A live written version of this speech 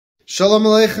Shalom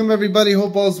Aleichem, everybody.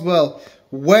 Hope all's well.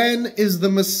 When is the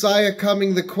Messiah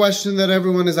coming? The question that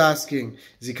everyone is asking.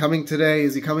 Is he coming today?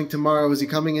 Is he coming tomorrow? Is he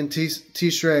coming in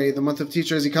Tishrei, the month of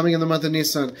Tishrei? Is he coming in the month of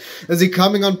Nisan? Is he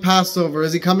coming on Passover?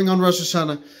 Is he coming on Rosh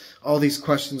Hashanah? All these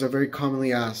questions are very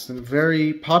commonly asked and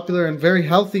very popular and very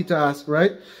healthy to ask,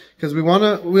 right? Because we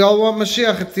all want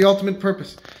Mashiach. It's the ultimate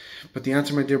purpose. But the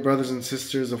answer, my dear brothers and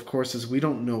sisters, of course, is we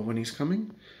don't know when he's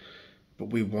coming. But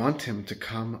we want him to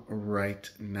come right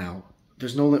now.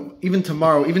 There's no, even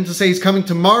tomorrow, even to say he's coming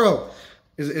tomorrow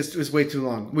is way too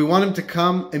long. We want him to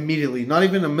come immediately, not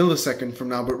even a millisecond from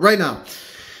now, but right now.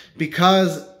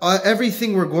 Because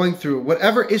everything we're going through,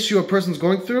 whatever issue a person's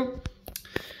going through,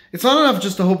 it's not enough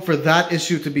just to hope for that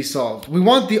issue to be solved. We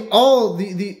want the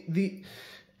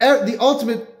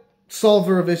ultimate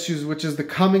solver of issues, which is the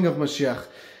coming of Mashiach.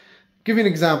 Give you an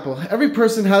example. Every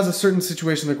person has a certain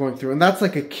situation they're going through, and that's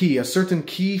like a key. A certain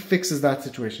key fixes that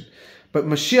situation. But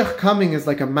Mashiach coming is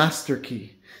like a master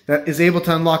key that is able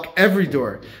to unlock every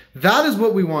door. That is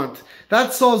what we want.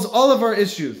 That solves all of our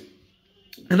issues.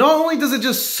 And not only does it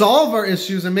just solve our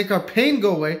issues and make our pain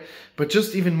go away, but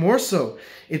just even more so,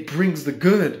 it brings the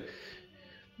good.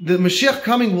 The Mashiach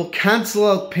coming will cancel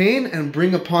out pain and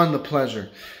bring upon the pleasure.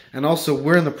 And also,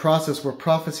 we're in the process where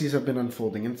prophecies have been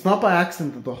unfolding. And it's not by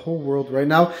accident that the whole world right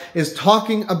now is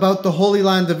talking about the Holy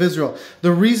Land of Israel.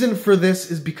 The reason for this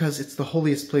is because it's the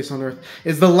holiest place on earth.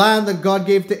 It's the land that God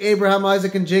gave to Abraham,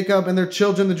 Isaac, and Jacob and their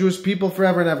children, the Jewish people,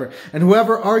 forever and ever. And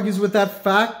whoever argues with that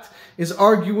fact is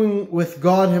arguing with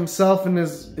God himself and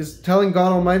is telling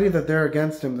God Almighty that they're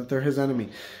against him, that they're his enemy.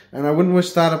 And I wouldn't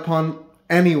wish that upon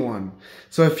anyone.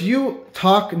 So if you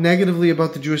talk negatively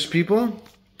about the Jewish people,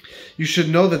 you should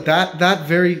know that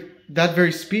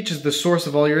very speech is the source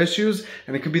of all your issues,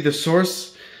 and it could be the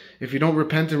source, if you don't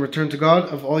repent and return to God,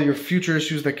 of all your future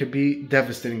issues that could be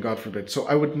devastating, God forbid. So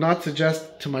I would not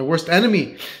suggest to my worst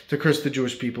enemy to curse the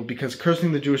Jewish people, because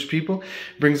cursing the Jewish people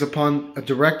brings upon a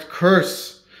direct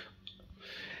curse.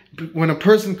 When a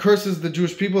person curses the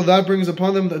Jewish people, that brings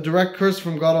upon them a direct curse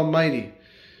from God Almighty.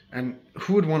 And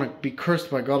who would want to be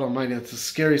cursed by God Almighty? That's the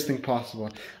scariest thing possible.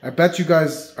 I bet you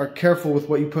guys are careful with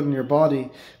what you put in your body,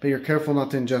 but you're careful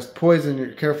not to ingest poison.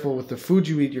 You're careful with the food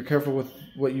you eat. You're careful with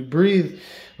what you breathe,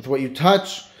 with what you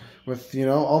touch, with,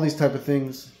 all these type of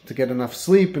things to get enough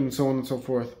sleep and so on and so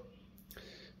forth.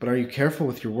 But are you careful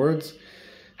with your words?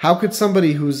 How could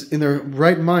somebody who's in their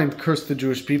right mind curse the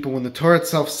Jewish people when the Torah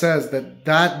itself says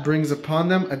that brings upon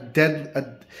them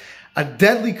a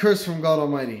deadly curse from God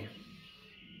Almighty?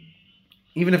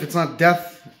 Even if it's not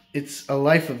death, it's a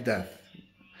life of death.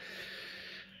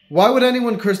 Why would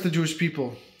anyone curse the Jewish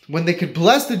people when they could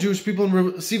bless the Jewish people and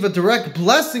receive a direct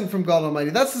blessing from God Almighty?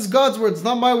 That's God's words,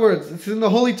 not my words. It's in the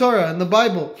Holy Torah, in the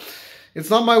Bible. It's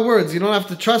not my words. You don't have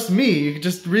to trust me. You can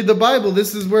just read the Bible.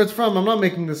 This is where it's from. I'm not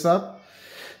making this up.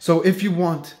 So if you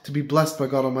want to be blessed by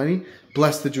God Almighty,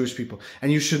 bless the Jewish people.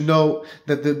 And you should know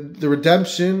that the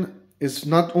redemption is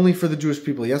not only for the Jewish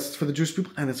people. Yes, it's for the Jewish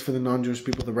people, and it's for the non-Jewish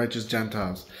people, the righteous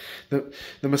Gentiles. The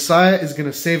Messiah is going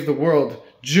to save the world,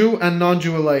 Jew and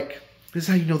non-Jew alike. This is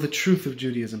how you know the truth of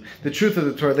Judaism, the truth of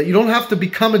the Torah, that you don't have to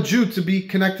become a Jew to be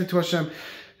connected to Hashem.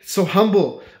 It's so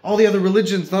humble. All the other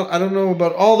religions, I don't know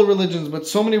about all the religions, but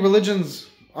so many religions,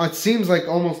 it seems like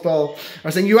almost all, are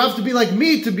saying, you have to be like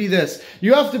me to be this.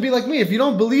 You have to be like me. If you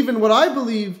don't believe in what I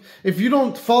believe, if you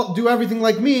don't do everything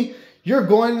like me, you're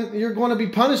going to be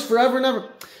punished forever and ever.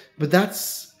 But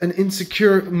that's an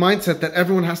insecure mindset that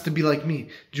everyone has to be like me.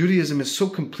 Judaism is so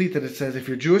complete that it says if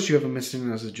you're Jewish, you have a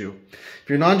mission as a Jew. If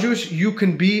you're non-Jewish, you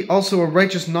can be also a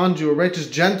righteous non-Jew, a righteous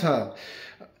Gentile.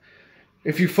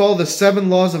 If you follow the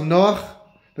 7 laws of Noah,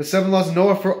 the 7 laws of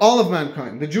Noah for all of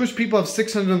mankind. The Jewish people have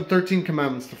 613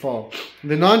 commandments to follow.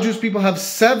 The non-Jewish people have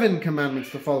 7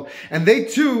 commandments to follow. And they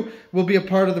too will be a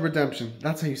part of the redemption.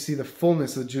 That's how you see the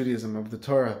fullness of Judaism, of the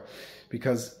Torah.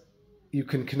 Because you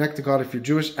can connect to God if you're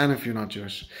Jewish and if you're not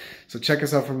Jewish. So check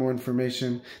us out for more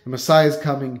information. The Messiah is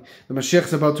coming. The Mashiach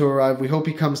is about to arrive. We hope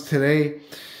he comes today.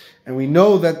 And we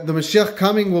know that the Mashiach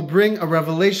coming will bring a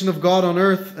revelation of God on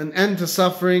earth, an end to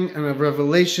suffering, and a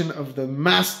revelation of the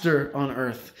Master on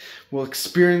earth. We'll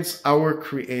experience our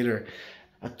Creator.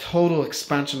 A total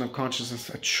expansion of consciousness,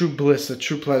 a true bliss, a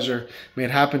true pleasure. May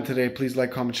it happen today. Please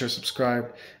like, comment, share,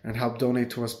 subscribe, and help donate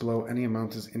to us below. Any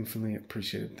amount is infinitely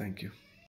appreciated. Thank you.